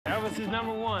Elvis is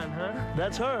 #1, huh?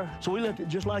 That's her. So we left it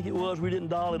just like it was. We didn't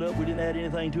doll it up. We didn't add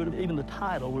anything to it. Even the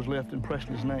title was left in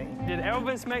Presley's name. Did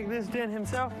Elvis make this dent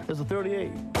himself? It's a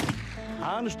 38.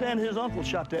 I understand his uncle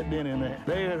shot that dent in there.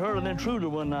 They had heard an intruder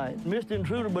one night. Missed the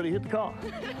intruder, but he hit the car.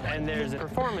 And there's a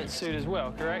performance suit as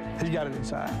well, correct? He's got it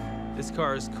inside. This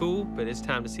car is cool, but it's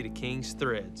time to see the King's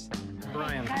threads.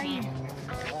 Brian. How are you?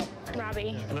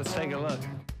 Robbie. Let's take a look.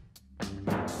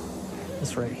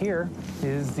 This right here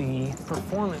is the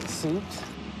performance suit.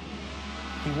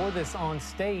 He wore this on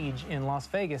stage in Las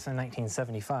Vegas in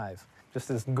 1975. Just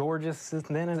as gorgeous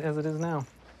then as it is now.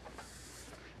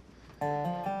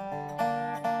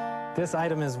 This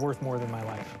item is worth more than my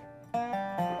life.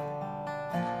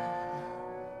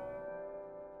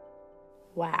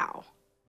 Wow.